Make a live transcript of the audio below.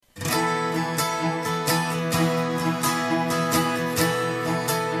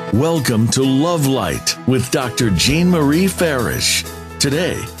Welcome to Love Light with Dr. Jean Marie Farish.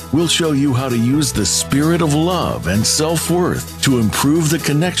 Today, we'll show you how to use the spirit of love and self-worth to improve the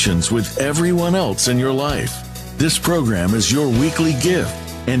connections with everyone else in your life. This program is your weekly gift,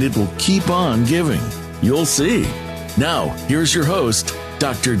 and it will keep on giving. You'll see. Now, here's your host,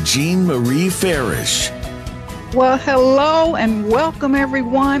 Dr. Jean Marie Farish. Well, hello and welcome,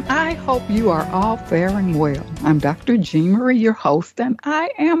 everyone. I hope you are all faring well. I'm Dr. Jean Marie, your host, and I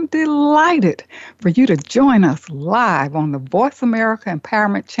am delighted for you to join us live on the Voice America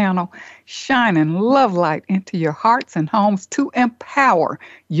Empowerment Channel, shining love light into your hearts and homes to empower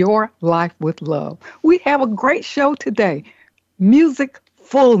your life with love. We have a great show today,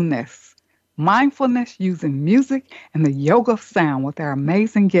 Music-fulness. Mindfulness using music and the yoga of sound with our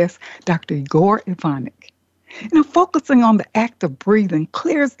amazing guest, Dr. Encore. Focusing on the act of breathing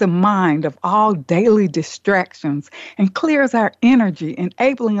clears the mind of all daily distractions and clears our energy,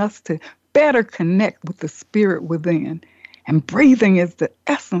 enabling us to better connect with the spirit within. And breathing is the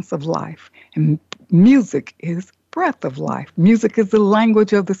essence of life, and music is breath of life. Music is the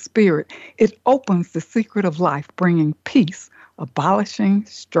language of the spirit. It opens the secret of life, bringing peace, abolishing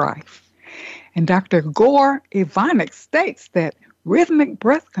strife. And Dr. Encore states that rhythmic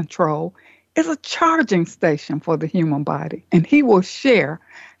breath control is a charging station for the human body. And he will share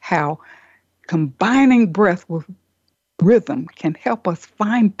how combining breath with rhythm can help us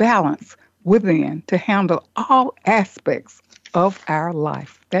find balance within to handle all aspects of our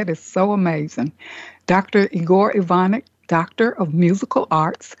life. That is so amazing. Dr. Encore, Doctor of Musical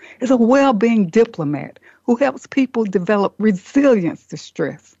Arts, is a well-being diplomat who helps people develop resilience to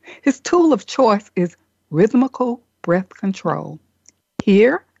stress. His tool of choice is rhythmical breath control.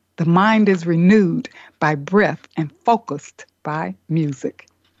 Here, the mind is renewed by breath and focused by music.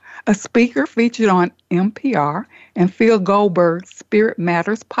 A speaker featured on NPR and Phil Goldberg's Spirit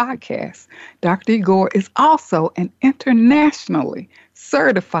Matters podcast, Dr. Encore is also an internationally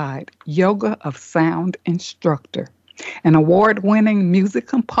certified yoga of sound instructor, an award-winning music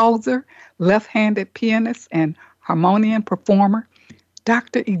composer, left-handed pianist, and harmonium performer.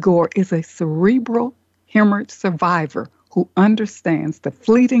 Dr. Encore is a cerebral hemorrhage survivor who understands the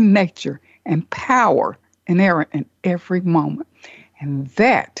fleeting nature and power inherent in every moment. And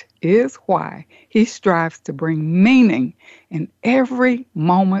that is why he strives to bring meaning in every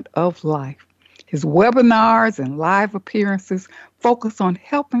moment of life. His webinars and live appearances focus on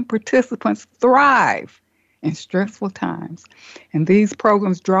helping participants thrive in stressful times. And these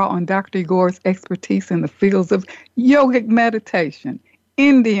programs draw on Dr. Encore's expertise in the fields of yogic meditation,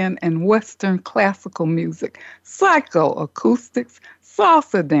 Indian and Western classical music, psychoacoustics,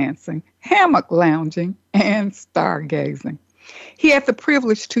 salsa dancing, hammock lounging, and stargazing. He had the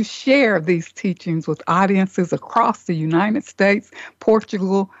privilege to share these teachings with audiences across the United States,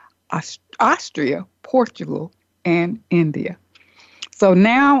 Portugal, Austria, Portugal, and India. So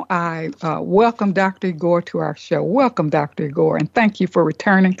now I welcome Dr. Encore to our show. Welcome, Dr. Encore, and thank you for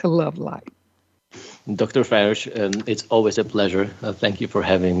returning to Love Light. Dr. Farish, it's always a pleasure. Thank you for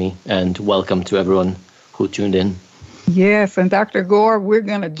having me, and welcome to everyone who tuned in. Yes, and Dr. Encore, we're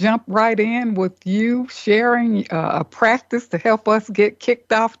going to jump right in with you sharing a practice to help us get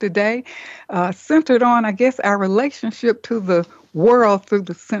kicked off today, centered on, I guess, our relationship to the world through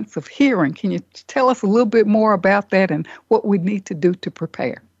the sense of hearing. Can you tell us a little bit more about that and what we need to do to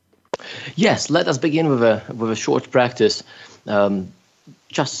prepare? Yes, let us begin with a short practice,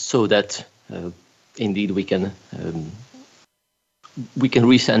 just so that indeed we can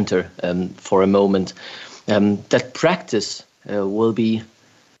recenter for a moment. That practice will be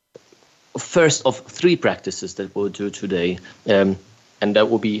first of three practices that we'll do today, and that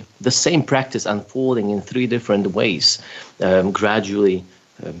will be the same practice unfolding in three different ways, gradually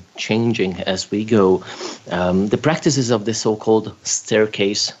changing as we go. The practices of the so-called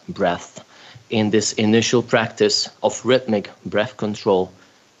staircase breath in this initial practice of rhythmic breath control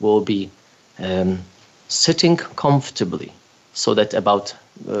will be sitting comfortably so that about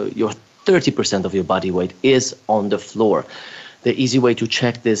your 30% of your body weight is on the floor. The easy way to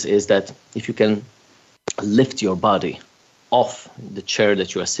check this is that if you can lift your body off the chair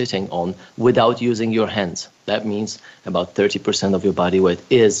that you are sitting on without using your hands, that means about 30% of your body weight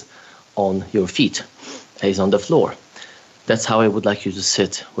is on your feet, is on the floor. That's how I would like you to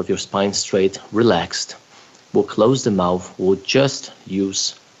sit, with your spine straight, relaxed. We'll close the mouth, we'll just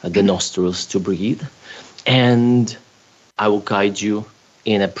use the nostrils to breathe, and I will guide you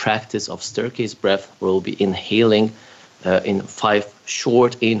in a practice of staircase breath where we'll be inhaling in 5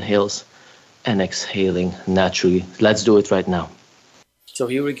 short inhales and exhaling naturally. Let's do it right now. So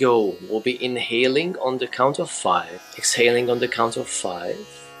here we go. We'll be inhaling on the count of 5, exhaling on the count of 5.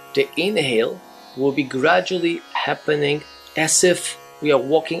 the inhale will be gradually happening as if we are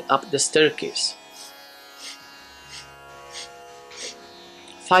walking up the staircase.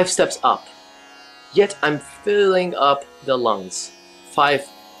 5 steps up, yet I'm filling up the lungs. 5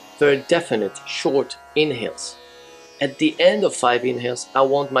 very definite short inhales. At the end of 5 inhales, I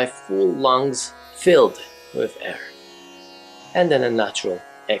want my full lungs filled with air. And then a natural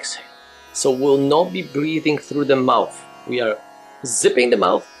exhale. So we'll not be breathing through the mouth. We are zipping the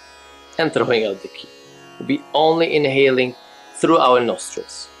mouth and throwing out the key. We'll be only inhaling through our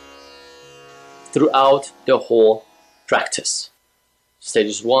nostrils throughout the whole practice.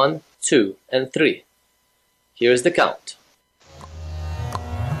 Stages 1, 2, and 3. Here's the count.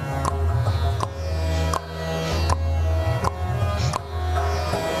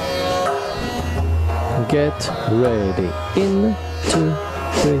 Get ready. In, 2,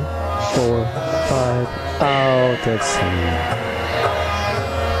 3, 4, 5. Out. Exhale.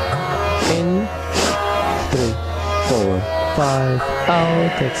 In, 3, 4, 5.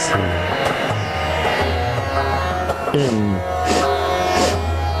 Out. Exhale. In.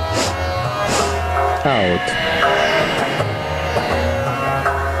 Out.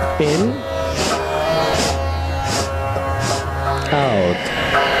 In. Out.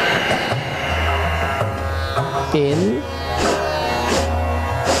 In, out,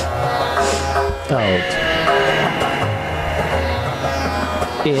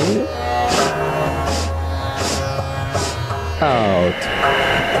 in,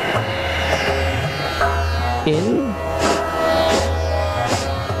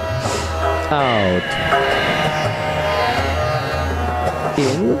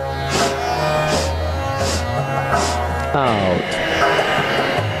 out,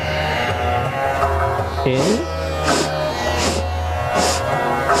 in,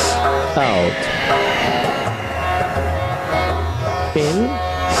 out, in, out, in,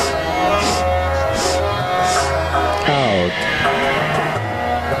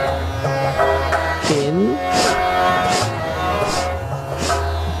 out, in,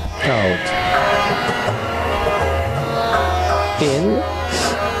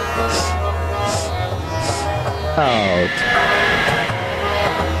 out, in, out,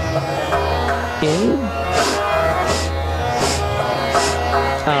 in,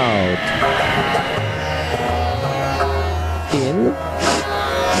 out, in, out, in,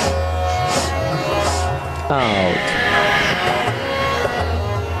 out,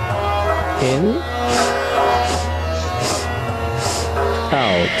 in,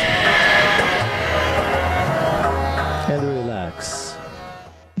 out, and relax.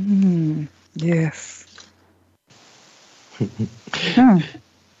 Yes.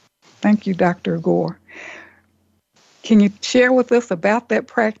 Thank you, Dr. Gore. Can you share with us about that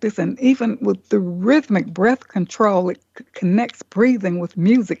practice, and even with the rhythmic breath control, it connects breathing with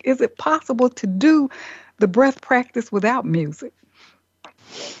music. Is it possible to do the breath practice without music?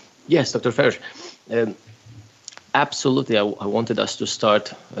 Yes, Dr. Farish. Absolutely. I wanted us to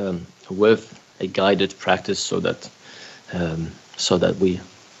start with a guided practice so that we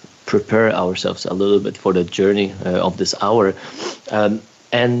prepare ourselves a little bit for the journey of this hour.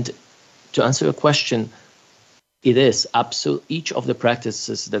 And to answer your question, it is absolute. Each of the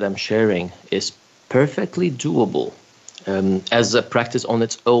practices that I'm sharing is perfectly doable as a practice on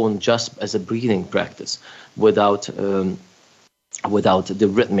its own, just as a breathing practice, without the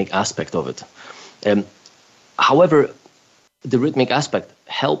rhythmic aspect of it. However, the rhythmic aspect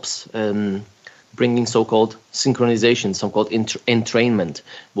helps bringing so-called synchronization, so-called entrainment.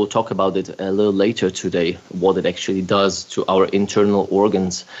 We'll talk about it a little later today, what it actually does to our internal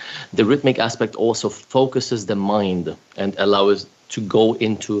organs. The rhythmic aspect also focuses the mind and allows us to go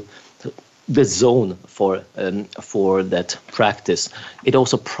into the zone for that practice. It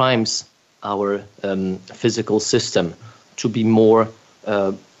also primes our physical system to be more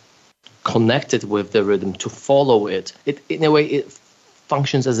connected with the rhythm, to follow it. In a way, it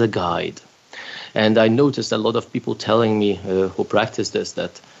functions as a guide. And I noticed a lot of people telling me who practice this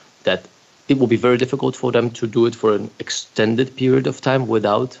that it will be very difficult for them to do it for an extended period of time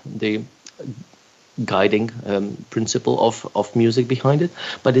without the guiding principle of music behind it.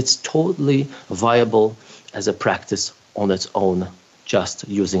 But it's totally viable as a practice on its own, just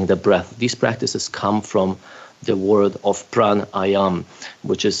using the breath. These practices come from the word of pranayam,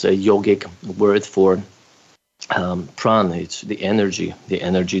 which is a yogic word for prana. It's the energy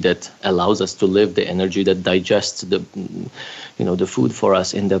that allows us to live, the energy that digests the food for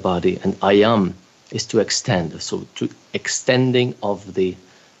us in the body. And ayam is to extend, so to extending of the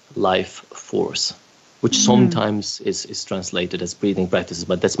life force, which sometimes is translated as breathing practices,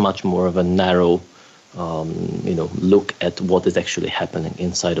 but that's much more of a narrow look at what is actually happening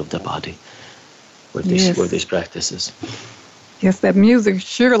inside of the body with these practices. Yes, that music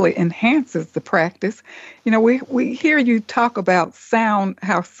surely enhances the practice. We hear you talk about sound,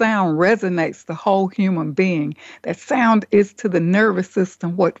 how sound resonates the whole human being. That sound is to the nervous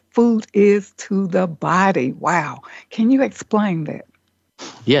system what food is to the body. Wow. Can you explain that?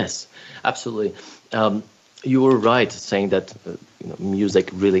 Yes, absolutely. You were right saying that music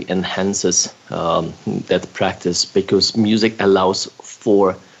really enhances that practice, because music allows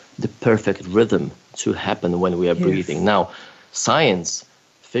for the perfect rhythm to happen when we are breathing. Now, science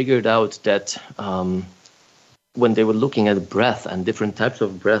figured out that when they were looking at breath and different types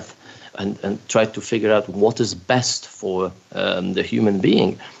of breath and tried to figure out what is best for the human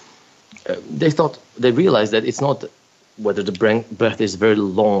being, they realized that it's not whether the breath is very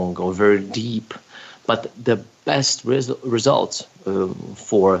long or very deep, but the best results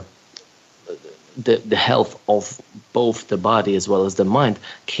for the health of both the body as well as the mind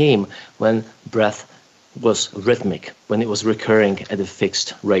came when breath was rhythmic, when it was recurring at a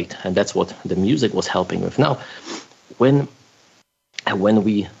fixed rate. And that's what the music was helping with. Now, when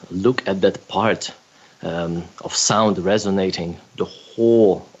we look at that part of sound resonating the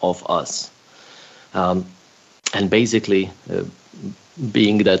whole of us, and basically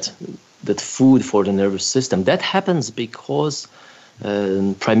being that food for the nervous system, that happens because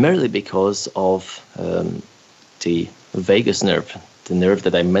primarily because of the vagus nerve, the nerve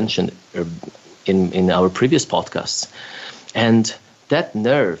that I mentioned in our previous podcasts. And that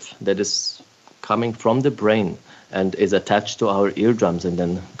nerve that is coming from the brain and is attached to our eardrums and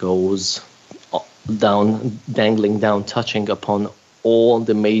then goes down, dangling down, touching upon all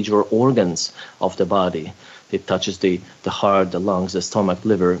the major organs of the body. It touches the heart, the lungs, the stomach,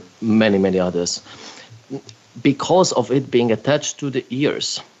 liver, many others. Because of it being attached to the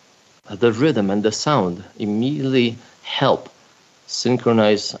ears, the rhythm and the sound immediately help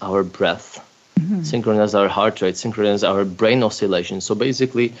synchronize our breath, synchronize our heart rate, synchronize our brain oscillations. So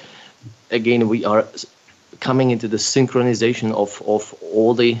basically, again, we are coming into the synchronization of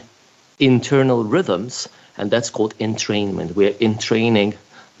all the internal rhythms, and that's called entrainment. We are entraining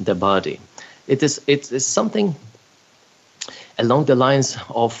the body. It is something along the lines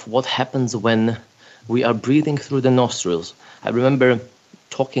of what happens when we are breathing through the nostrils. I remember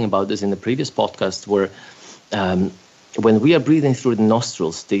talking about this in the previous podcast, where when we are breathing through the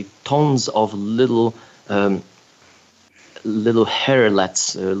nostrils, the tons of little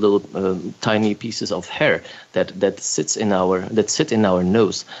hairlets, tiny pieces of hair that sit in our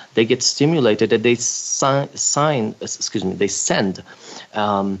nose, they get stimulated, and they send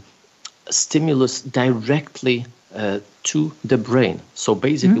stimulus directly to the brain. So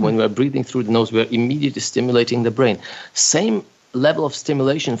basically, when we are breathing through the nose, we are immediately stimulating the brain. Same level of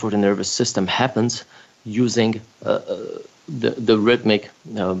stimulation for the nervous system happens using the rhythmic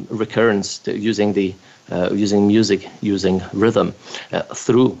recurrence, using music, using rhythm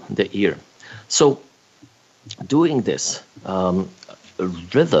through the ear. So doing this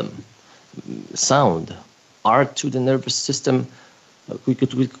rhythm, sound, art to the nervous system, we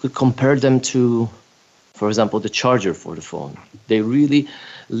could compare them to, for example, the charger for the phone. They really,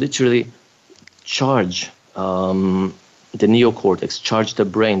 literally charge the neocortex, charge the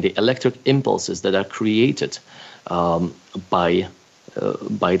brain. The electric impulses that are created by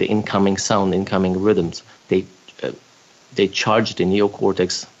the incoming sound, incoming rhythms, they charge the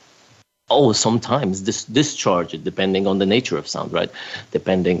neocortex. Oh, sometimes discharge it, depending on the nature of sound, right?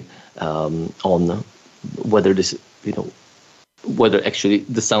 Depending on whether this, whether actually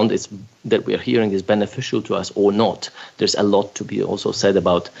the sound that we are hearing is beneficial to us or not. There's a lot to be also said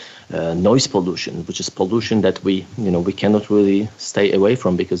about noise pollution, which is pollution that we cannot really stay away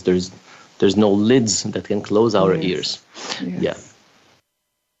from, because there's no lids that can close our ears. Yes.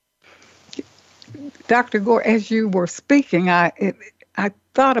 Yeah. Dr. Gore, as you were speaking, I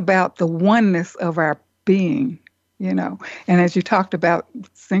thought about the oneness of our being. And as you talked about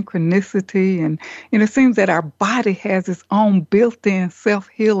synchronicity, and it seems that our body has its own built-in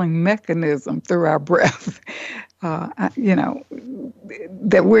self-healing mechanism through our breath. That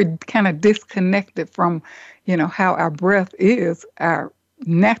we're kind of disconnected from, how our breath is our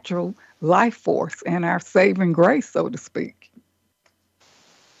natural life force and our saving grace, so to speak.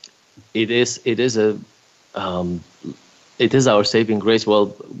 It is our saving grace.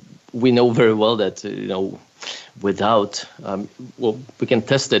 Well, we know very well that without we can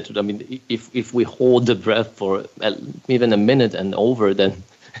test it. I mean, if we hold the breath for even a minute and over, then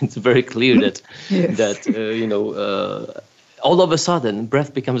it's very clear that yes. that all of a sudden,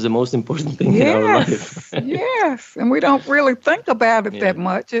 breath becomes the most important thing in our life. Yes, and we don't really think about it that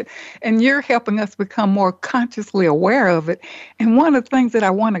much. And you're helping us become more consciously aware of it. And one of the things that I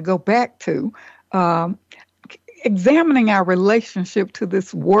want to go back to, examining our relationship to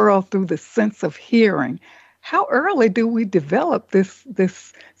this world through the sense of hearing. How early do we develop this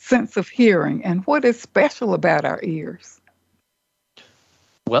sense of hearing, and what is special about our ears?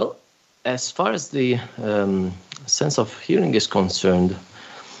 Well, as far as the sense of hearing is concerned,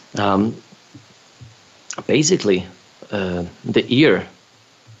 basically, the ear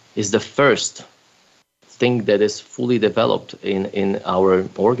is the first thing that is fully developed in our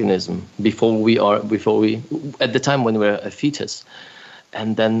organism before we at the time when we're a fetus,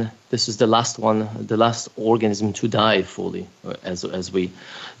 and then this is the last organism to die fully as we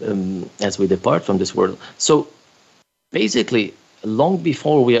depart from this world. So basically, long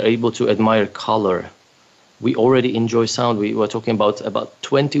before we are able to admire color, we already enjoy sound. We were talking about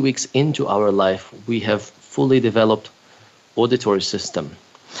 20 weeks into our life, we have fully developed auditory system.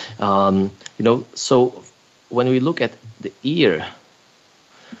 So when we look at the ear,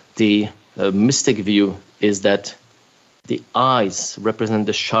 the mystic view is that the eyes represent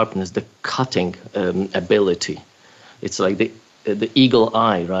the sharpness, the cutting ability. It's like the eagle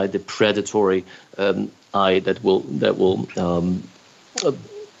eye, right? The predatory eye that will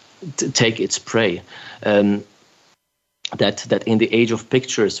take its prey. That in the age of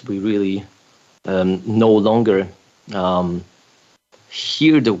pictures, we really no longer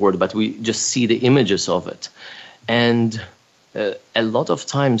hear the word, but we just see the images of it. And a lot of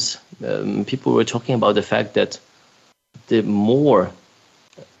times people were talking about the fact that the more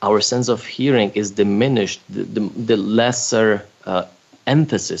our sense of hearing is diminished, the lesser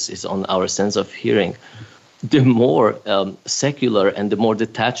emphasis is on our sense of hearing, the more secular and the more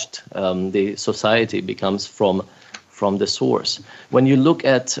detached the society becomes from the source. When you look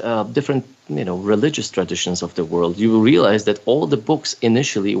at different religious traditions of the world, you realize that all the books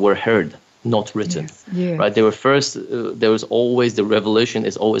initially were heard, not written. Yes. Right? They were first. There was always the revelation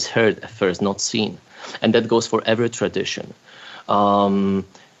is always heard at first, not seen, and that goes for every tradition.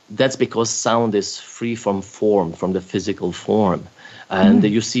 That's because sound is free from form, from the physical form. And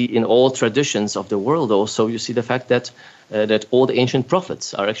you see in all traditions of the world also, you see the fact that all the ancient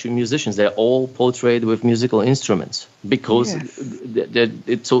prophets are actually musicians. They're all portrayed with musical instruments because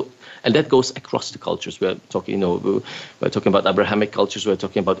it's so. And that goes across the cultures. We're talking, we're talking about Abrahamic cultures. We're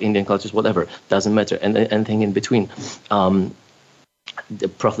talking about Indian cultures. Whatever, doesn't matter. And anything in between. The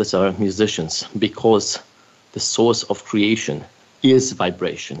prophets are musicians because the source of creation is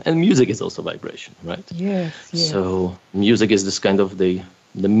vibration, and music is also vibration, right? Yes. So music is this kind of the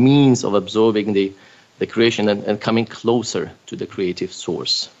means of absorbing the creation and coming closer to the creative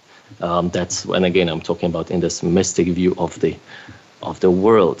source. That's when again I'm talking about in this mystic view of the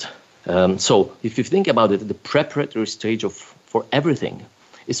world. So if you think about it, the preparatory stage for everything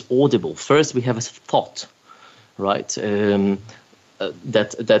is audible. First we have a thought, right?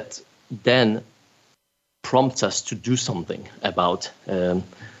 That then prompts us to do something about it.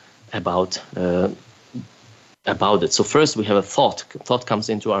 So first we have a thought. Thought comes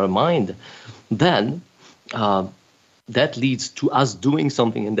into our mind, then that leads to us doing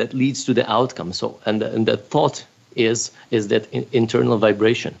something, and that leads to the outcome. So and that thought is that internal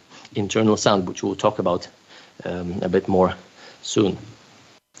vibration, internal sound, which we'll talk about a bit more soon.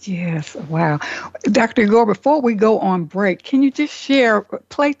 Yes, wow. Dr. Igor, before we go on break, can you just share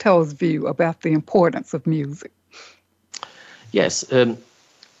Plato's view about the importance of music? Yes.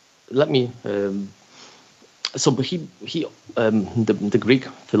 Let me. So the Greek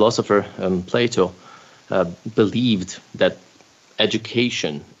philosopher Plato believed that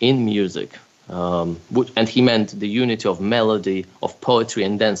education in music, and he meant the unity of melody, of poetry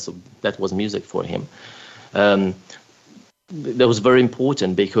and dance. So that was music for him. That was very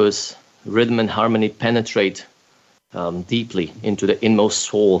important because rhythm and harmony penetrate deeply into the inmost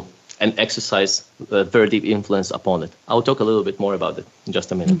soul and exercise a very deep influence upon it. I'll talk a little bit more about it in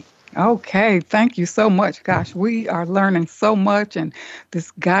just a minute. Okay, thank you so much. Gosh, we are learning so much, and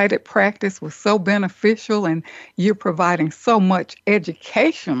this guided practice was so beneficial, and you're providing so much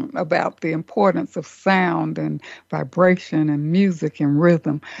education about the importance of sound and vibration and music and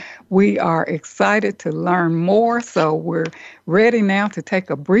rhythm. We are excited to learn more, so we're ready now to take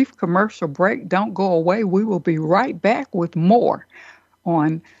a brief commercial break. Don't go away. We will be right back with more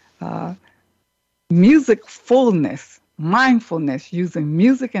on Music-fulness. Mindfulness, using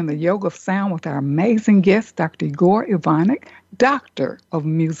music and the yoga of sound with our amazing guest, Dr. Igor Ivanek, Doctor of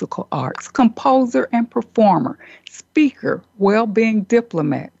Musical Arts, composer and performer, speaker, well-being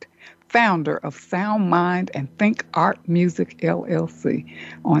diplomat, founder of Sound Mind and Think Art Music, LLC,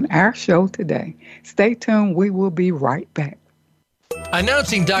 on our show today. Stay tuned. We will be right back.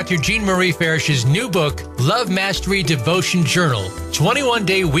 Announcing Dr. Jean Marie Farish's new book, Love Mastery Devotion Journal,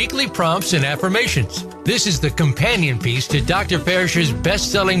 21-day weekly prompts and affirmations. This is the companion piece to Dr. Farish's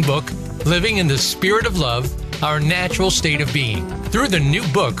best-selling book, Living in the Spirit of Love, Our Natural State of Being. Through the new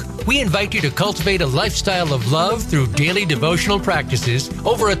book, we invite you to cultivate a lifestyle of love through daily devotional practices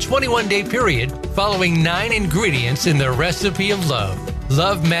over a 21-day period, following 9 ingredients in the recipe of love.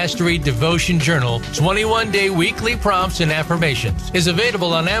 Love Mastery Devotion Journal, 21-day weekly prompts and affirmations is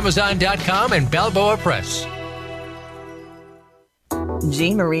available on Amazon.com and Balboa Press.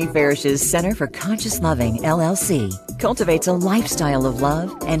 Jean Marie Farish's Center for Conscious Loving, LLC, cultivates a lifestyle of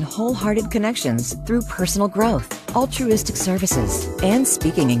love and wholehearted connections through personal growth, altruistic services, and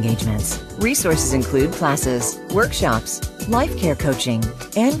speaking engagements. Resources include classes, workshops, life care coaching,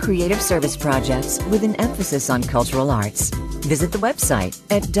 and creative service projects with an emphasis on cultural arts. Visit the website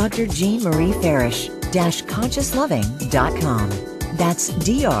at drjeanmariefarish-consciousloving.com. That's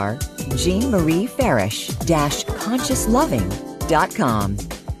drjeanmariefarish-consciousloving.com,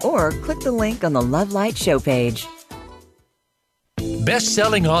 or click the link on the Love Light show page.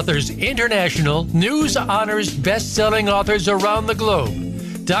 Best-selling authors international news honors best-selling authors around the globe.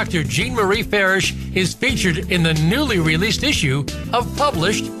 Dr. Jean Marie Farish is featured in the newly released issue of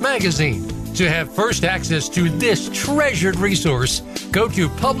Published magazine. To have first access to this treasured resource, go to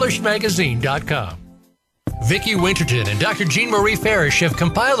publishedmagazine.com. Vicki Winterton and Dr. Jean Marie Farish have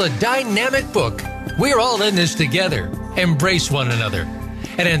compiled a dynamic book, We're All in This Together, Embrace One Another,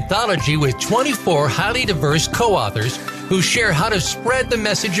 an anthology with 24 highly diverse co-authors who share how to spread the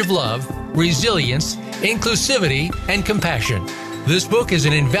message of love, resilience, inclusivity, and compassion. This book is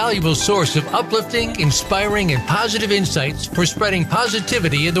an invaluable source of uplifting, inspiring, and positive insights for spreading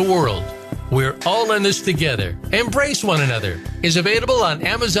positivity in the world. We're All in This Together, Embrace One Another is available on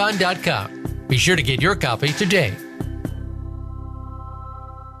Amazon.com. Be sure to get your copy today.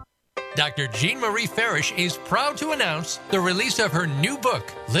 Dr. Jean Marie Farish is proud to announce the release of her new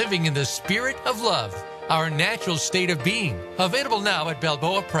book, Living in the Spirit of Love, Our Natural State of Being, available now at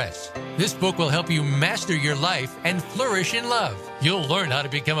Balboa Press. This book will help you master your life and flourish in love. You'll learn how to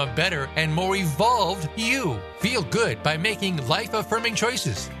become a better and more evolved you. Feel good by making life-affirming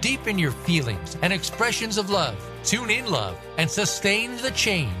choices. Deepen your feelings and expressions of love. Tune in love and sustain the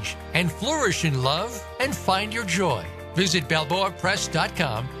change. And flourish in love and find your joy. Visit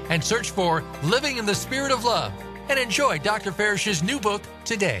BalboaPress.com and search for Living in the Spirit of Love and enjoy Dr. Farish's new book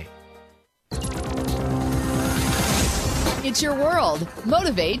today. It's your world.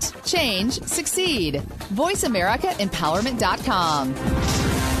 Motivate, change, succeed. VoiceAmericaEmpowerment.com.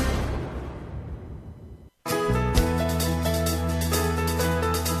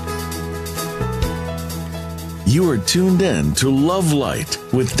 You are tuned in to Love Light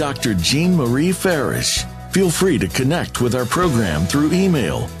with Dr. Jean Marie Farish. Feel free to connect with our program through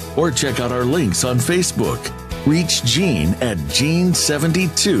email or check out our links on Facebook. Reach Jean at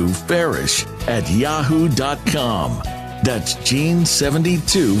Jean72Farish@yahoo.com. That's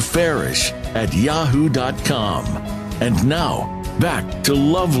Jean72Farish@yahoo.com. And now, back to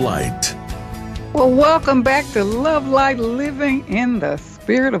Love Light. Well, welcome back to Love Light, Living in the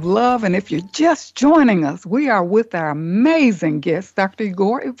Spirit of Love. And if you're just joining us, we are with our amazing guest, Dr.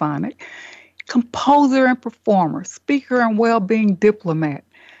 Igor Ivanek, composer and performer, speaker and well-being diplomat,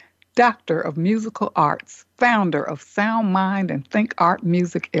 doctor of musical arts, founder of Sound Mind and Think Art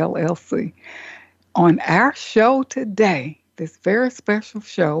Music, LLC. On our show today, this very special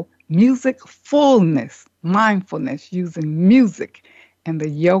show, Music-fulness, Mindfulness, using music and the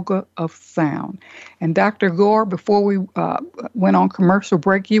yoga of sound. And Dr. Gore, before we went on commercial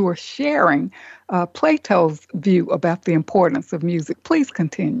break, you were sharing Plato's view about the importance of music. Please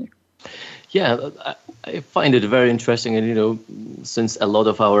continue. Yeah, I find it very interesting. And, since a lot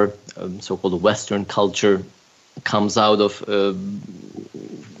of our so-called Western culture comes out of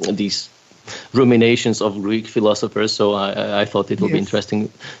these ruminations of Greek philosophers, so I thought it would be interesting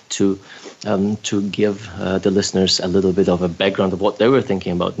to give the listeners a little bit of a background of what they were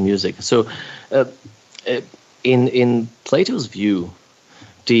thinking about music. So, in Plato's view,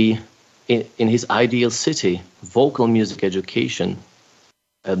 in his ideal city, vocal music education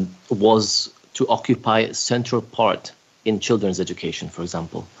was to occupy a central part in children's education, for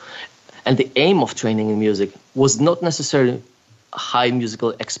example. And the aim of training in music was not necessarily high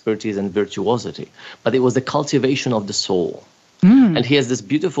musical expertise and virtuosity, but it was the cultivation of the soul. And he has this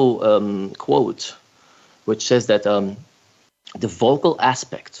beautiful quote, which says that the vocal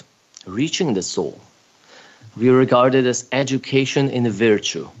aspect, reaching the soul, we regard it as education in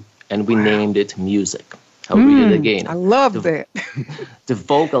virtue, and we named it music. I'll read it again. I love that. The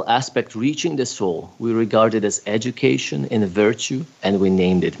vocal aspect reaching the soul, we regard it as education in virtue, and we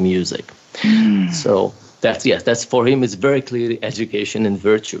named it music. So that's for him, it's very clearly education in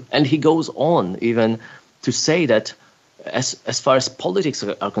virtue. And he goes on even to say that as far as politics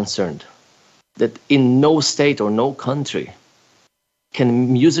are concerned, that in no state or no country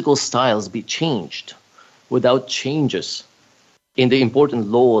can musical styles be changed without changes in the important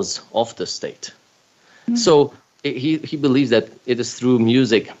laws of the state. So he believes that it is through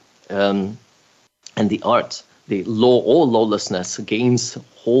music and the arts, all lawlessness gains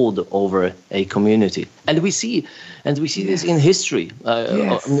hold over a community, and we see this in history.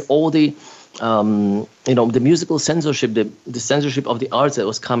 All the the musical censorship, the censorship of the arts that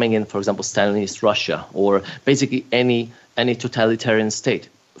was coming in, for example, Stalinist Russia, or basically any totalitarian state.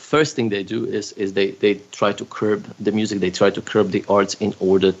 First thing they do is they try to curb the music, they try to curb the arts in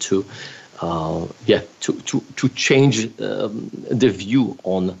order to change the view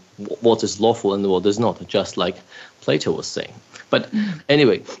on what is lawful and what is not, just like Plato was saying. But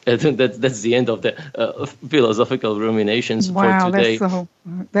anyway, I think that's the end of the philosophical ruminations for today.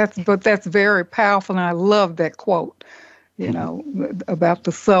 That's very powerful, and I love that quote. About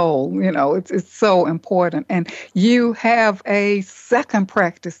the soul. It's so important. And you have a second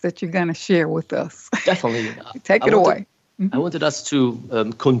practice that you're going to share with us. Definitely. Take it away. I wanted us to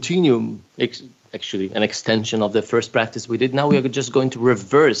continue, actually, an extension of the first practice we did. Now we are just going to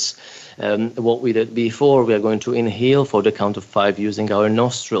reverse what we did before. We are going to inhale for the count of 5 using our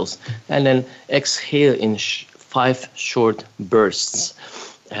nostrils, and then exhale in 5 short bursts,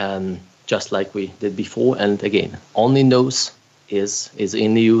 just like we did before. And again, only nose is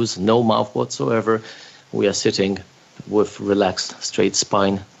in use, no mouth whatsoever. We are sitting with relaxed, straight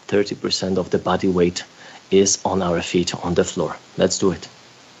spine. 30% of the body weight is on our feet on the floor. Let's do it.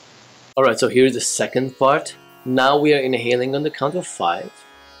 All right, so here's the second part. Now we are inhaling on the count of 5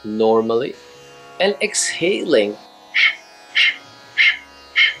 normally, and exhaling,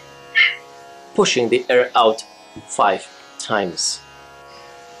 pushing the air out 5 times.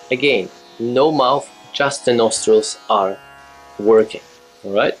 Again, no mouth, just the nostrils are working.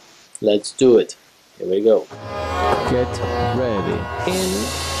 All right, let's do it. Here we go. Get ready. In,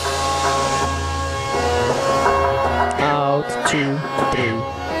 out, 2, 3,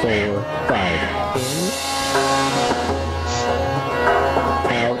 4, 5. In,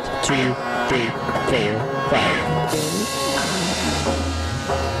 out, 2, 3, 4, 5. In,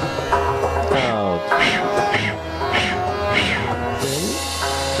 out.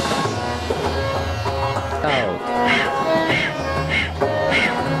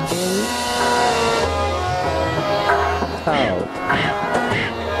 Out.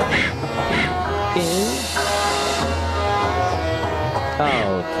 In.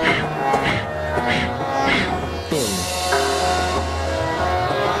 Out. In. Out. In.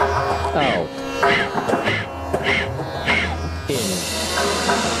 Out. In.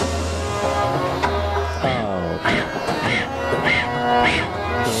 Out.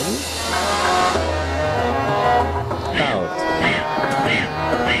 In. Out.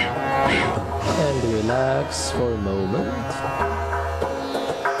 And relax for a moment.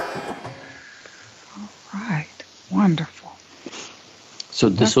 All right. Wonderful. So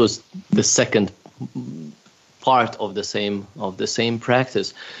this was the second part of the same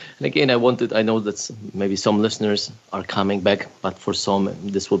practice. And again, I know that maybe some listeners are coming back, but for some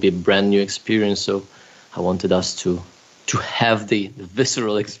this will be a brand new experience. So I wanted us to have the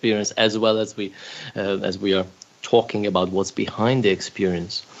visceral experience as well as we are talking about what's behind the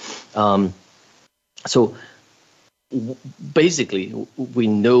experience. So basically, we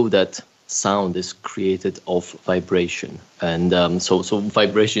know that sound is created of vibration, and so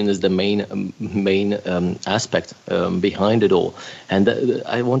vibration is the main aspect behind it all. And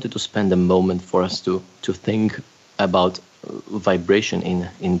I wanted to spend a moment for us to think about vibration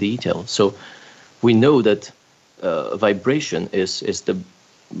in detail. So we know that vibration is the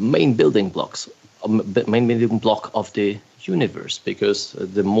main building block of the universe, because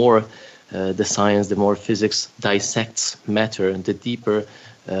the more the science, the more physics dissects matter, and the deeper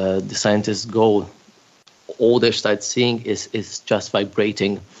the scientists go, all they start seeing is just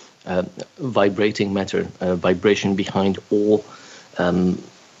vibrating matter, vibration behind all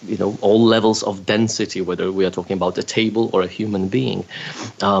all levels of density, whether we are talking about a table or a human being.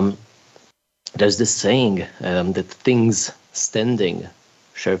 There's this saying that things standing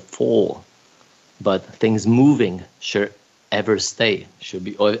shall fall, but things moving shall ever stay, should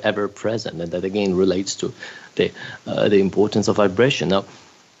be ever present. And that again relates to the importance of vibration. Now,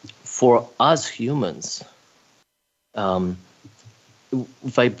 for us humans,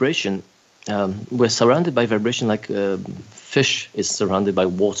 vibration, we're surrounded by vibration like fish is surrounded by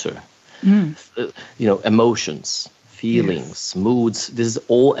water. Emotions, feelings, moods, this is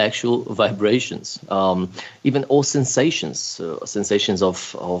all actual vibrations. Even all sensations, sensations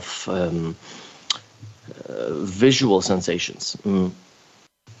of visual sensations.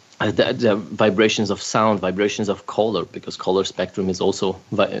 The vibrations of sound, vibrations of color, because color spectrum is also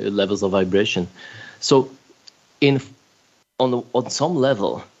levels of vibration. So on some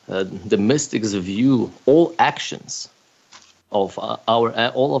level, the mystics view all actions of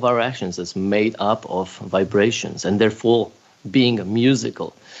all of our actions as made up of vibrations, and therefore being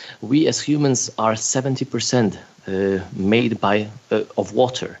musical. We as humans are 70% made of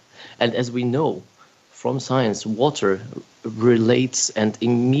water, and as we know from science, water relates and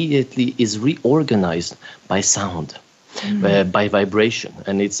immediately is reorganized by sound, by vibration,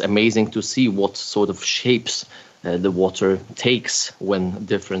 and it's amazing to see what sort of shapes the water takes when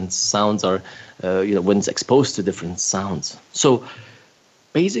different sounds are, when it's exposed to different sounds. So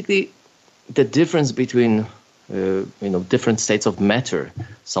basically, the difference between, different states of matter,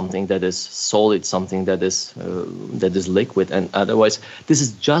 something that is solid, something that is liquid, and otherwise, this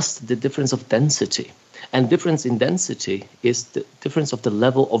is just the difference of density. And difference in density is the difference of the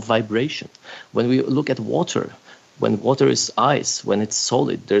level of vibration. When we look at water, when water is ice, when it's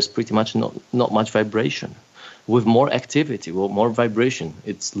solid, there's pretty much not much vibration. With more activity, with more vibration,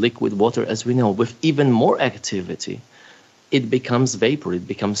 it's liquid water as we know. With even more activity, it becomes vapor, it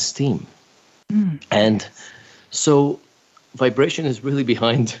becomes steam. And so vibration is really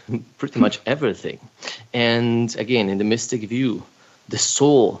behind pretty much everything. And again, in the mystic view, the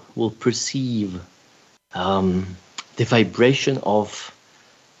soul will perceive the vibration of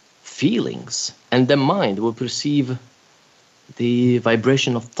feelings, and the mind will perceive the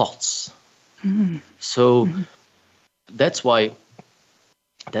vibration of thoughts. So that's why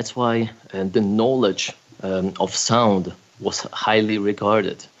the knowledge of sound was highly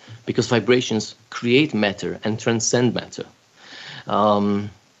regarded, because vibrations create matter and transcend matter. And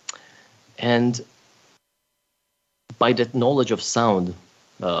by that knowledge of sound,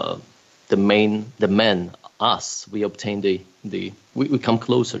 the man, us, we obtain we come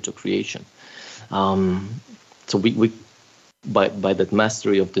closer to creation. So we by that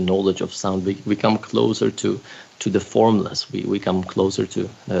mastery of the knowledge of sound, we come closer to the formless. We come closer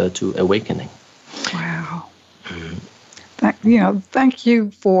to awakening. Wow. Thank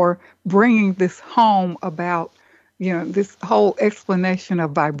you for bringing this home about, this whole explanation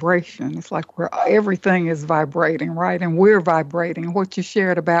of vibration. It's like everything is vibrating, right? And we're vibrating. What you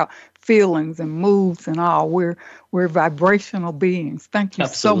shared about feelings and moods and all, we're vibrational beings. Thank you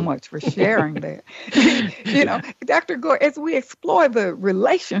Absolutely. so much for sharing that. Dr. Gore, as we explore the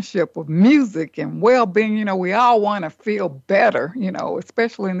relationship of music and well-being, we all want to feel better,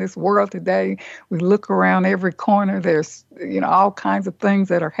 especially in this world today. We look around every corner, there's, all kinds of things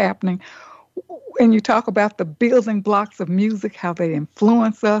that are happening. And you talk about the building blocks of music, how they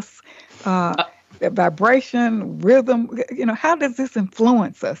influence us, the vibration, rhythm. How does this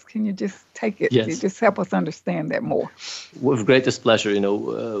influence us? Can you just take it? Yes. Just help us understand that more. With greatest pleasure.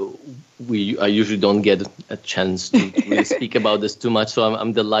 I usually don't get a chance to really speak about this too much, so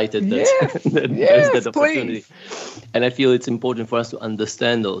I'm delighted that, there's that opportunity. Please. And I feel it's important for us to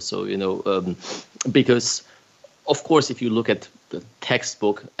understand also, because, of course, if you look at the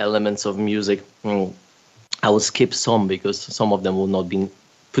textbook elements of music, I will skip some because some of them will not be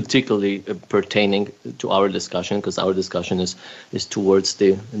particularly pertaining to our discussion, because our discussion is towards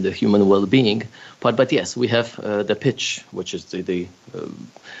the human well-being. But yes, we have the pitch, which is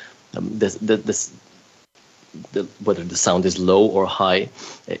whether the sound is low or high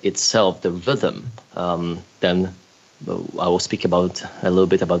itself, the rhythm. Then I will speak a little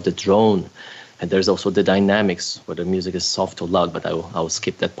bit about the drone. And there's also the dynamics, whether music is soft or loud, but I will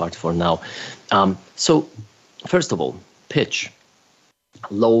skip that part for now. So first of all, pitch,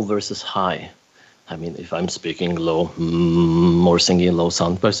 low versus high. I mean, if I'm speaking low or singing a low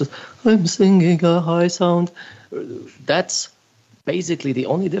sound versus I'm singing a high sound, that's basically the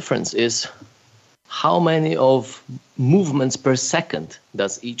only difference is how many of movements per second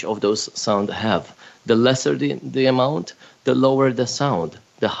does each of those sound have. The lesser the amount, the lower the sound.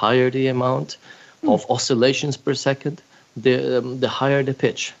 The higher the amount of oscillations per second, the higher the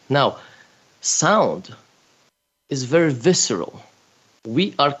pitch. Now, sound is very visceral.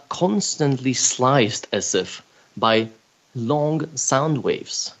 We are constantly sliced as if by long sound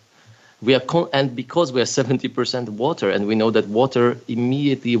waves. And because we are 70% water, and we know that water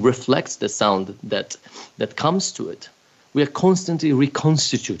immediately reflects the sound that comes to it, we are constantly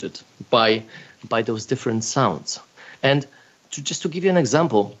reconstituted by those different sounds. And just to give you an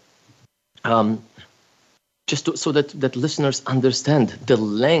example, so that listeners understand the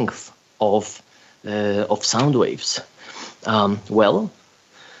length of sound waves.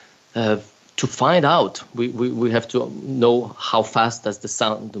 To find out, we have to know how fast does the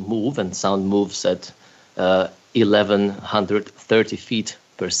sound move, and sound moves at 1130 feet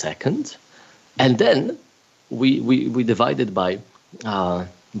per second, and then we divide it by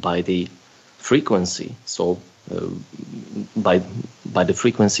the frequency. So by the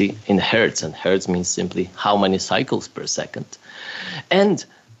frequency in hertz, and hertz means simply how many cycles per second, and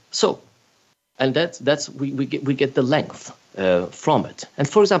that's we get the length from it. And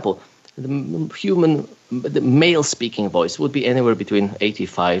for example, the male speaking voice would be anywhere between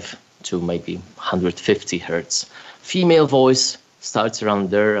 85 to maybe 150 hertz. Female voice starts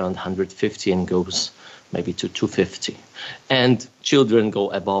around there, around 150, and goes maybe to 250. And children go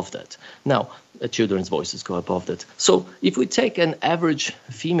above that. Now, children's voices go above that. So if we take an average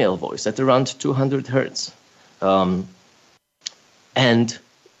female voice at around 200 hertz and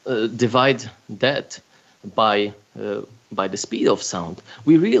divide that by the speed of sound,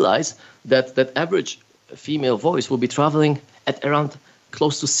 we realize that average female voice will be traveling at around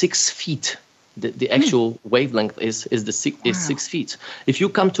close to 6 feet. The actual wavelength is 6 feet. If you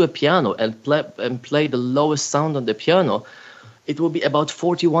come to a piano and play the lowest sound on the piano, it will be about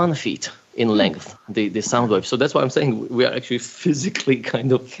 41 feet in length, the sound wave. So that's why I'm saying we are actually physically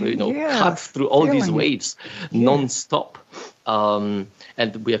kind of cut through all these waves non-stop, and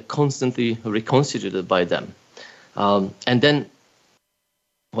we are constantly reconstituted by them. And then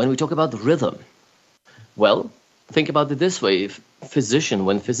when we talk about rhythm, well, think about it this way.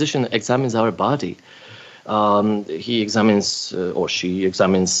 When physician examines our body, he examines or she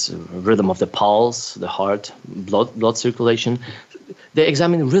examines rhythm of the pulse, the heart, blood circulation. They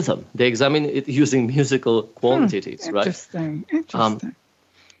examine rhythm. They examine it using musical quantities, right? Interesting.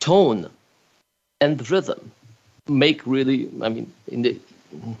 Tone and rhythm make really, in the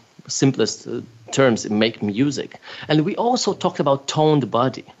simplest terms, make music. And we also talked about toned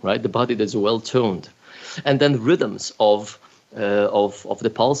body, right? The body that's well toned. And then rhythms of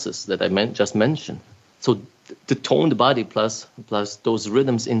the pulses that I just mentioned. So the toned body plus those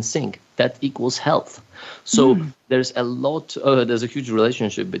rhythms in sync, that equals health. So there's a huge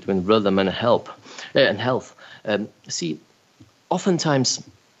relationship between rhythm and health. See, oftentimes,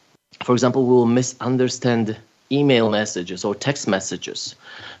 for example, we will misunderstand email messages or text messages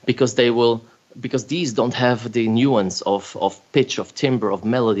because these don't have the nuance of pitch, of timbre, of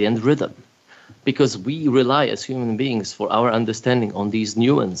melody and rhythm. Because we rely as human beings for our understanding on these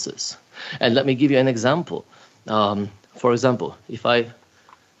nuances. And let me give you an example. For example, if I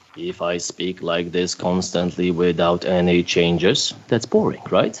speak like this constantly without any changes, that's boring,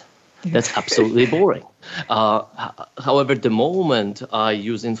 right? That's absolutely boring. However, the moment I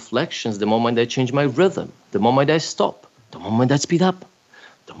use inflections, the moment I change my rhythm, the moment I stop, the moment I speed up,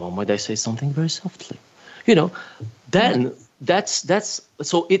 the moment I say something very softly, then that's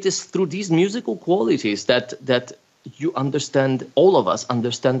so it is through these musical qualities that you understand, all of us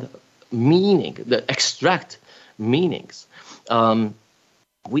understand meaning, the extract meanings.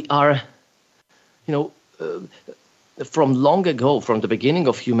 We are, from long ago, from the beginning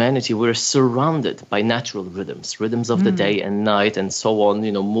of humanity, we're surrounded by natural rhythms of the day and night and so on,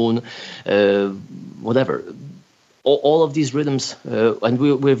 moon, whatever. All of these rhythms, and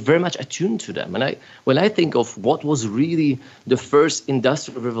we're very much attuned to them. And when I think of what was really the first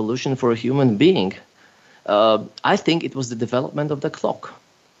industrial revolution for a human being, I think it was the development of the clock.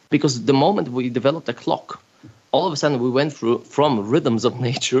 Because the moment we developed a clock, all of a sudden we went from rhythms of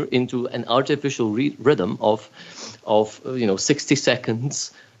nature into an artificial rhythm of 60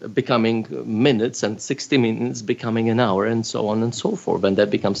 seconds becoming minutes and 60 minutes becoming an hour and so on and so forth. And that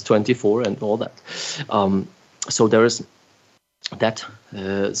becomes 24 and all that. So there is that.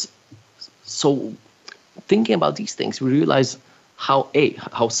 So thinking about these things, we realize how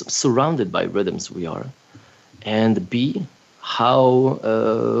surrounded by rhythms we are, and B, how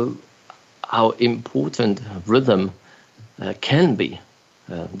important rhythm can be.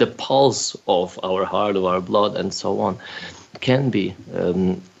 The pulse of our heart, of our blood, and so on, can be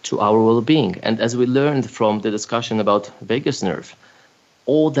to our well-being. And as we learned from the discussion about vagus nerve,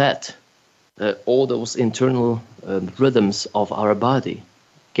 all those internal rhythms of our body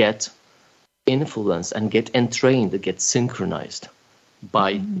get influenced and get entrained, get synchronized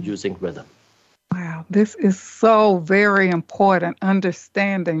by using rhythm. Wow, this is so very important,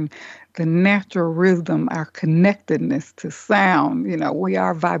 understanding the natural rhythm, our connectedness to sound. We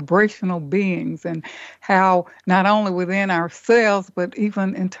are vibrational beings, and how not only within ourselves, but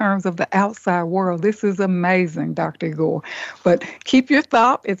even in terms of the outside world. This is amazing, Dr. Igor. But keep your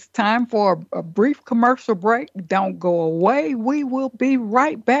thought. It's time for a brief commercial break. Don't go away. We will be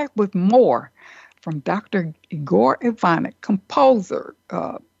right back with more from Dr. Igor Ivanek, composer,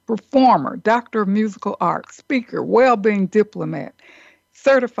 performer, doctor of musical arts, speaker, well-being diplomat,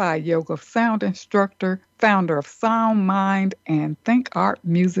 certified yoga sound instructor, founder of Sound Mind and Think Art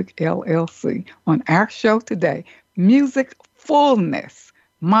Music LLC. On our show today, Music-fulness,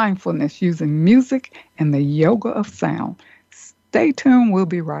 mindfulness using music and the yoga of sound. Stay tuned. We'll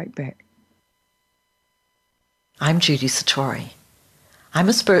be right back. I'm Judy Satori. I'm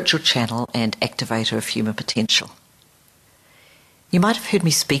a spiritual channel and activator of human potential. You might have heard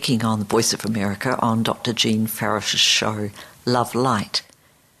me speaking on the Voice of America on Dr. Jean Farish's show, Love Light,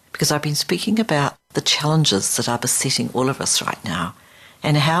 because I've been speaking about the challenges that are besetting all of us right now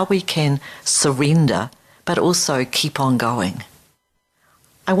and how we can surrender but also keep on going.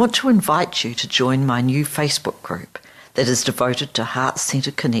 I want to invite you to join my new Facebook group that is devoted to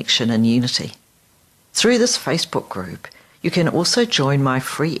heart-centered connection and unity. Through this Facebook group, you can also join my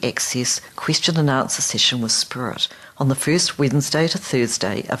free access question and answer session with Spirit on the first Wednesday to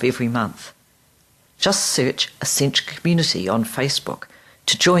Thursday of every month. Just search Ascension Community on Facebook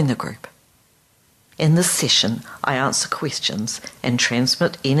to join the group. In this session, I answer questions and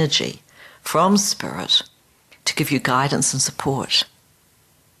transmit energy from Spirit to give you guidance and support.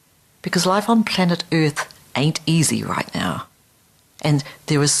 Because life on planet Earth ain't easy right now, and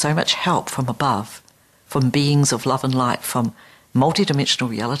there is so much help from above, from beings of love and light, from multidimensional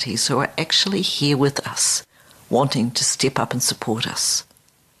realities who are actually here with us, wanting to step up and support us.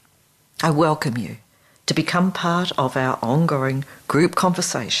 I welcome you to become part of our ongoing group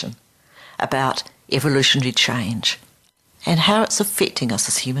conversation about evolutionary change and how it's affecting us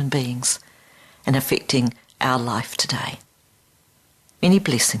as human beings and affecting our life today. Many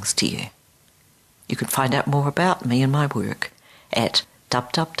blessings to you. You can find out more about me and my work at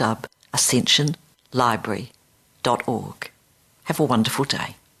www.ascensionlibrary.org. Have a wonderful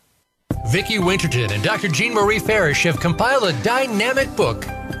day. Vicki Winterton and Dr. Jean Marie Farish have compiled a dynamic book,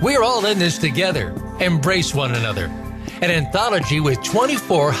 We're All in This Together, Embrace One Another, an anthology with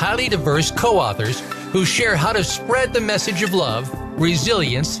 24 highly diverse co-authors who share how to spread the message of love,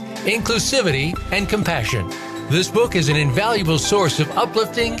 resilience, inclusivity, and compassion. This book is an invaluable source of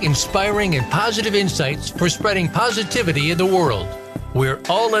uplifting, inspiring, and positive insights for spreading positivity in the world. We're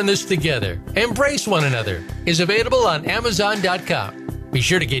All in This Together, Embrace One Another is available on Amazon.com. Be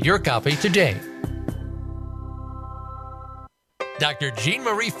sure to get your copy today. Dr. Jean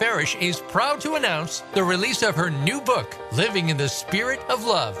Marie Farish is proud to announce the release of her new book, Living in the Spirit of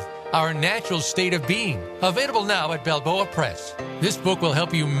Love, Our Natural State of Being, available now at Balboa Press. This book will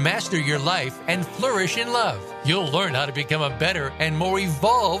help you master your life and flourish in love. You'll learn how to become a better and more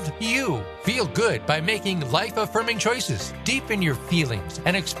evolved you. Feel good by making life-affirming choices. Deepen your feelings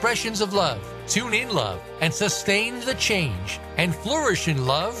and expressions of love. Tune in love and sustain the change. And flourish in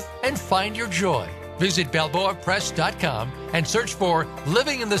love and find your joy. Visit BalboaPress.com and search for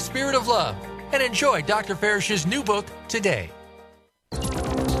Living in the Spirit of Love and enjoy Dr. Farish's new book today.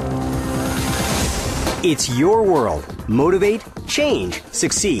 It's your world. Motivate, change,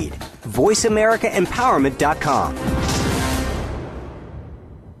 succeed. VoiceAmericaEmpowerment.com.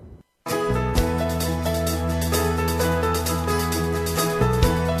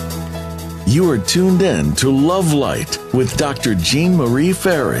 You are tuned in to Love Light with Dr. Jean Marie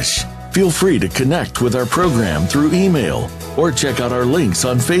Farish. Feel free to connect with our program through email or check out our links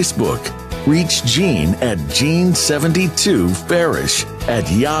on Facebook. Reach Jean at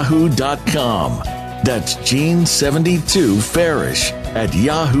Jean72Farish@yahoo.com. That's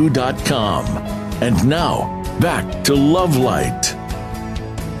Jean72Farish@yahoo.com. And now, back to Love Light.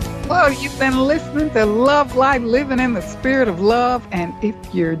 Well, you've been listening to Love Light, Living in the Spirit of Love. And if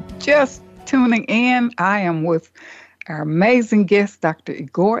you're just tuning in, I am with our amazing guest, Dr.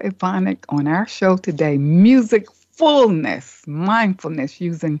 Igor Ivanek, on our show today, Music-fulness, mindfulness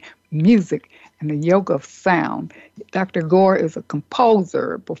using music and the yoga of sound. Dr. Igor is a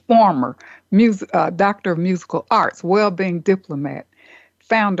composer, performer, doctor of musical arts, well-being diplomat,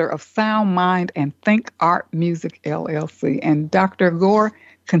 founder of Sound Mind and Think Art Music LLC. And Dr. Igor,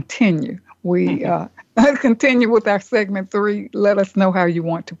 continue. We continue with our segment 3. Let us know how you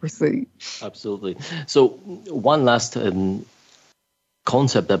want to proceed. Absolutely. So one last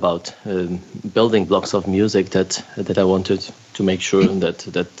concept about building blocks of music that I wanted to make sure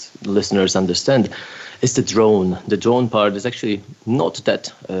that listeners understand. is the drone. The drone part is actually not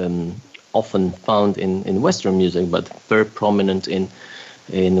that often found in Western music, but very prominent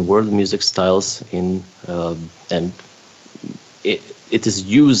in world music styles. And it is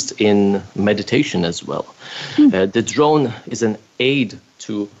used in meditation as well. The drone is an aid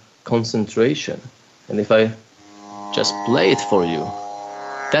to concentration. And if I just play it for you,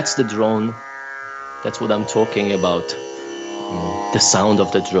 that's the drone. That's what I'm talking about. The sound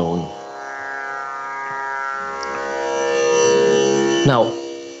of the drone. Now,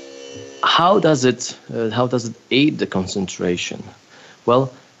 how does it aid the concentration?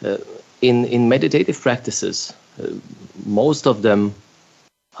 Well, in meditative practices, most of them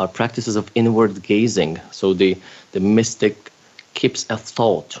are practices of inward gazing. So the mystic keeps a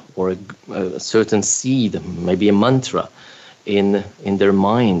thought or a certain seed, maybe a mantra, in their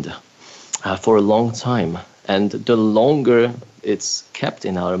mind for a long time. And the longer it's kept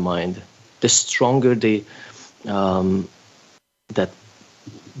in our mind, the stronger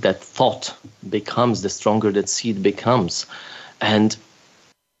that thought becomes, the stronger that seed becomes. And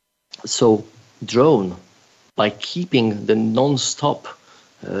so drone, by keeping the non-stop,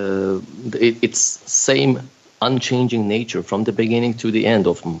 its same unchanging nature from the beginning to the end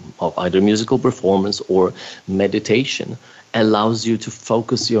of either musical performance or meditation, allows you to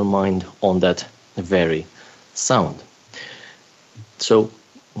focus your mind on that very sound. So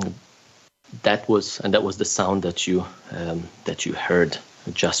that was the sound that you heard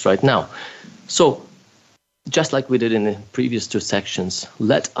just right now. So just like we did in the previous two sections,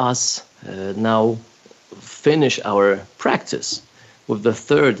 let us now finish our practice with the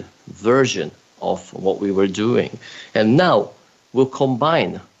third version of what we were doing. And now we'll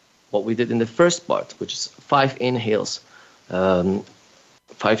combine what we did in the first part, which is 5 inhales, 5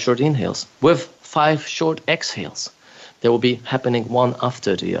 short inhales, with 5 short exhales. They will be happening one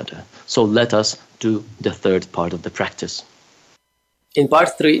after the other. So let us do the third part of the practice. In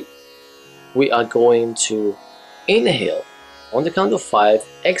part 3, we are going to inhale on the count of 5,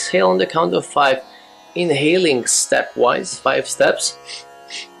 exhale on the count of 5, inhaling stepwise, 5 steps,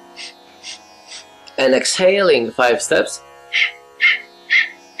 and exhaling 5 steps.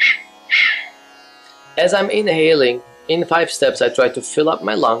 As I'm inhaling in 5 steps, I try to fill up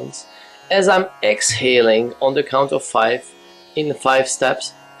my lungs. As I'm exhaling on the count of 5 in 5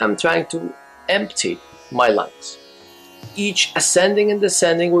 steps, I'm trying to empty my lungs. Each ascending and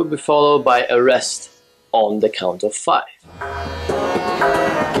descending will be followed by a rest on the count of 5.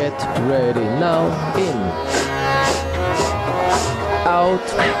 Get ready now. In, out,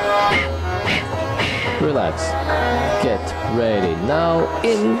 relax. Get ready now.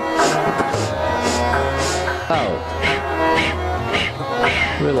 In, out,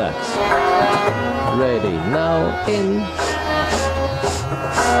 relax. Ready now. In,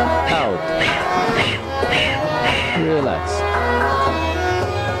 out, relax.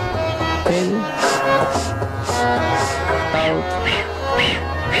 In, out,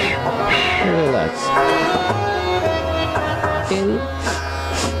 relax. In,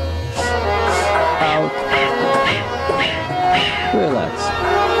 out, relax.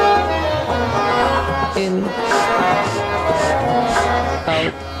 In,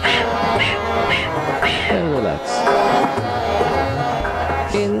 out, and relax.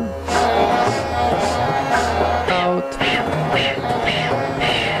 In, out,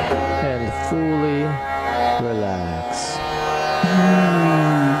 and fully relax.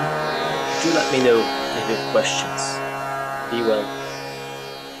 Do let me know if you have questions. Be well,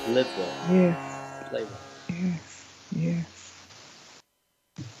 live well, Yes. play well. Yes.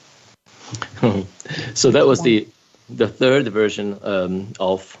 So that was the third version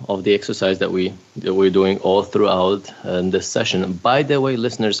of the exercise that we're doing all throughout this session. By the way,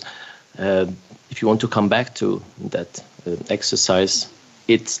 listeners, if you want to come back to that exercise,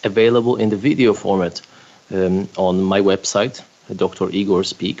 it's available in the video format on my website,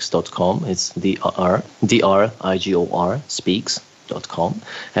 drigorspeaks.com. It's D-R-I-G-O-R speaks.com.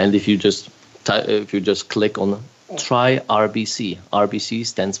 And if you just click on try RBC. RBC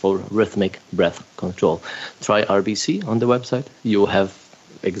stands for Rhythmic Breath Control. Try RBC on the website. You'll have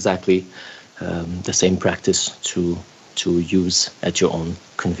exactly the same practice to use at your own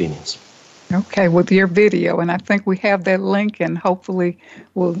convenience. Okay, with your video, and I think we have that link, and hopefully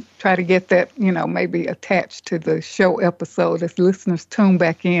we'll try to get that, maybe attached to the show episode as listeners tune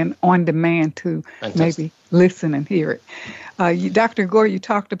back in on demand to maybe listen and hear it. Dr. Gore, you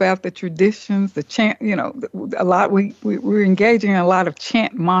talked about the traditions, the chant, a lot. We're engaging in a lot of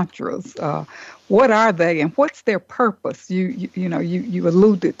chant mantras. What are they, and what's their purpose? You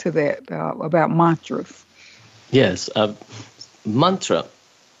alluded to that about mantras. Yes, mantra.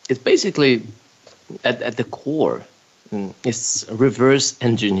 It's basically at the core, is reverse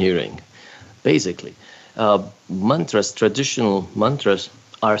engineering. Basically, mantras, traditional mantras,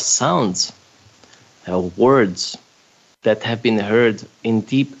 are sounds, words that have been heard in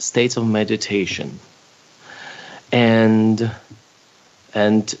deep states of meditation, and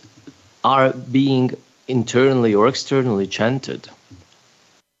are being internally or externally chanted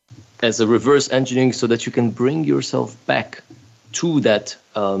as a reverse engineering, so that you can bring yourself back to that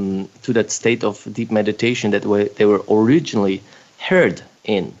state of deep meditation that they were originally heard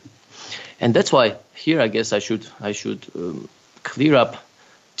in. And that's why here I guess I should clear up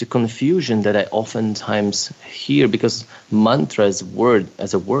the confusion that I oftentimes hear, because mantra as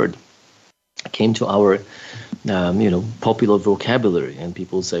a word came to our popular vocabulary, and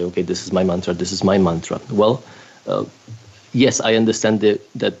people say, okay, this is my mantra, this is my mantra. Well, yes, I understand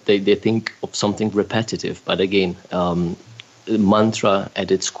that they think of something repetitive, but again, mantra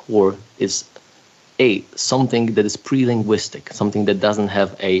at its core is something that is pre-linguistic, something that doesn't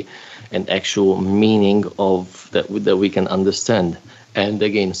have an actual meaning of that we can understand, and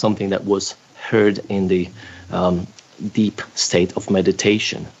again, something that was heard in the deep state of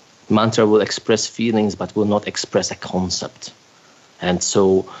meditation. Mantra will express feelings, but will not express a concept, and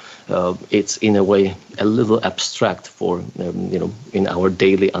so it's in a way a little abstract for in our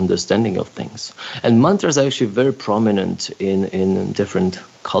daily understanding of things. And mantras are actually very prominent in different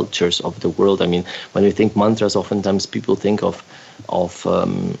cultures of the world. I mean, when we think mantras, oftentimes people think of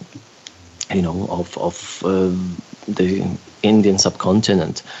the Indian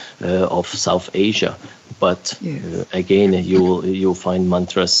subcontinent, of South Asia, but Yes. Again, you'll find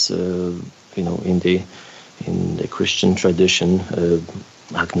mantras in the Christian tradition,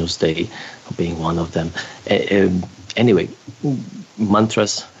 Agnus Dei being one of them. Anyway,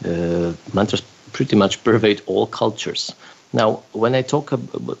 mantras pretty much pervade all cultures. Now, when I talk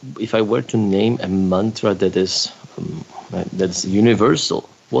about, if I were to name a mantra that is universal,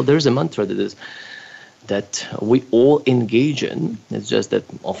 well, there's a mantra that we all engage in. It's just that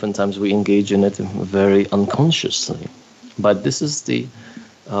oftentimes we engage in it very unconsciously. But this is the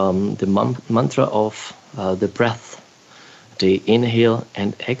mantra of the breath, the inhale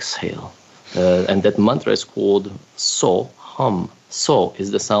and exhale. And that mantra is called So, hum. So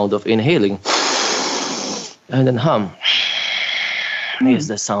is the sound of inhaling. And then hum is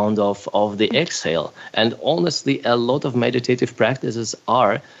the sound of the exhale. And honestly, a lot of meditative practices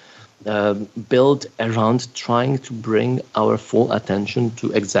are built around trying to bring our full attention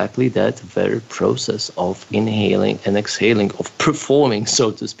to exactly that very process of inhaling and exhaling, of performing, so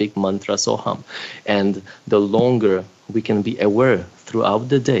to speak, mantra soham. And the longer we can be aware throughout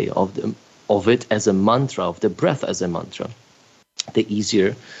the day of it as a mantra, of the breath as a mantra, the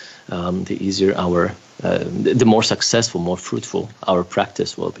easier the more successful, more fruitful our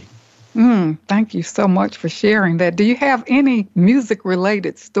practice will be. Thank you so much for sharing that. Do you have any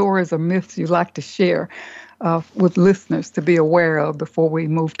music-related stories or myths you'd like to share with listeners to be aware of before we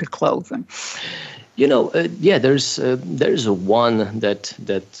move to closing? There's one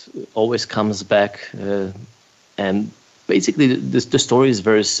that always comes back, and basically the story is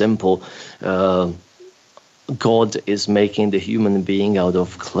very simple. God is making the human being out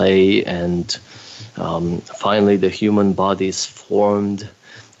of clay, and finally the human body is formed.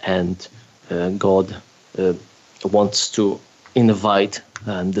 And God wants to invite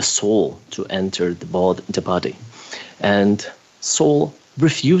the soul to enter the body. And soul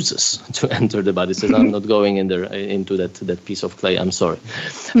refuses to enter the body, says, I'm not going into that piece of clay, I'm sorry.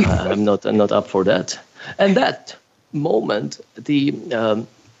 I'm not up for that. And that moment,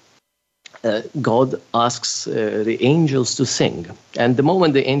 God asks the angels to sing, and the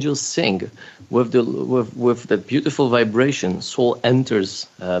moment the angels sing, with that beautiful vibration, soul enters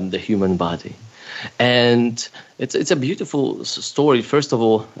the human body, and it's a beautiful story. First of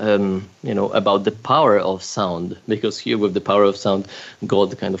all, about the power of sound, because here with the power of sound,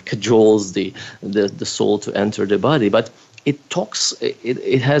 God kind of cajoles the soul to enter the body, but it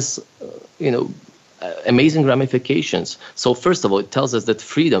has amazing ramifications. So first of all, it tells us that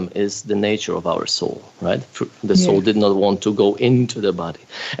freedom is the nature of our soul, right? The soul did not want to go into the body.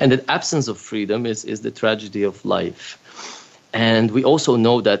 And that absence of freedom is the tragedy of life. And we also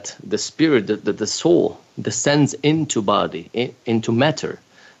know that the spirit, that the soul descends into body, into matter,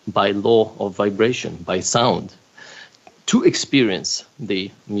 by law of vibration, by sound, to experience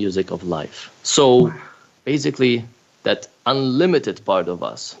the music of life. So basically, that unlimited part of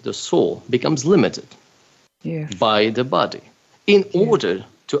us, the soul, becomes limited by the body in order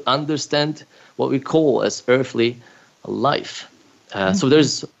to understand what we call as earthly life. So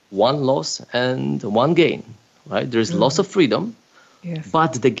there's one loss and one gain, right? There's loss of freedom,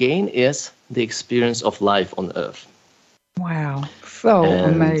 but the gain is the experience of life on Earth. Wow, so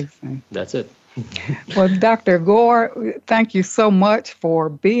amazing. That's it. Well, Dr. Gore, thank you so much for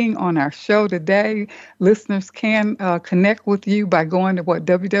being on our show today. Listeners can connect with you by going to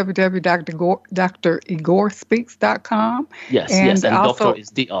www.drigorspeaks.com. Yes, and also, doctor is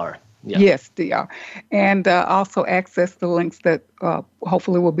DR. Yeah. Yes, DR. And also access the links that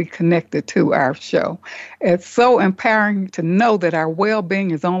hopefully will be connected to our show. It's so empowering to know that our well-being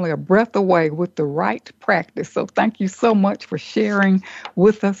is only a breath away with the right practice. So thank you so much for sharing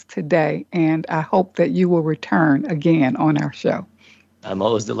with us today. And I hope that you will return again on our show. I'm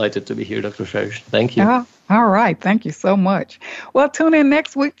always delighted to be here, Dr. Farish. Thank you. All right. Thank you so much. Well, tune in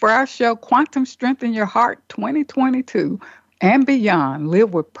next week for our show, Quantum Strength in Your Heart 2022. And beyond,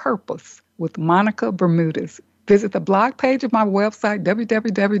 live with purpose with Monica Bermudez. Visit the blog page of my website,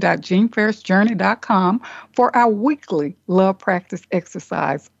 www.jeanfarishjourney.com, for our weekly love practice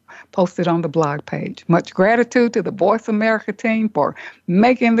exercise posted on the blog page. Much gratitude to the Voice America team for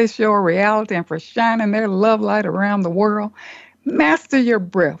making this show a reality and for shining their love light around the world. Master your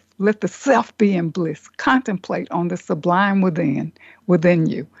breath. Let the self be in bliss. Contemplate on the sublime within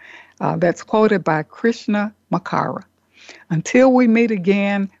you. That's quoted by Krishna Makara. Until we meet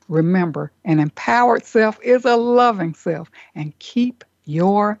again, remember, an empowered self is a loving self, and keep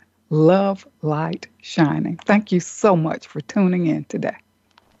your love light shining. Thank you so much for tuning in today.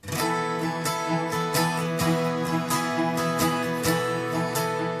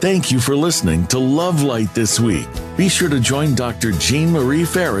 Thank you for listening to Love Light this week. Be sure to join Dr. Jean Marie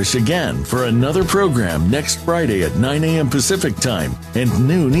Farish again for another program next Friday at 9 a.m. Pacific Time and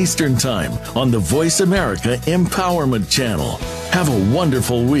noon Eastern Time on the Voice America Empowerment Channel. Have a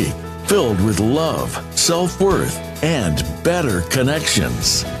wonderful week filled with love, self-worth, and better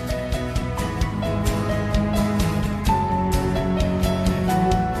connections.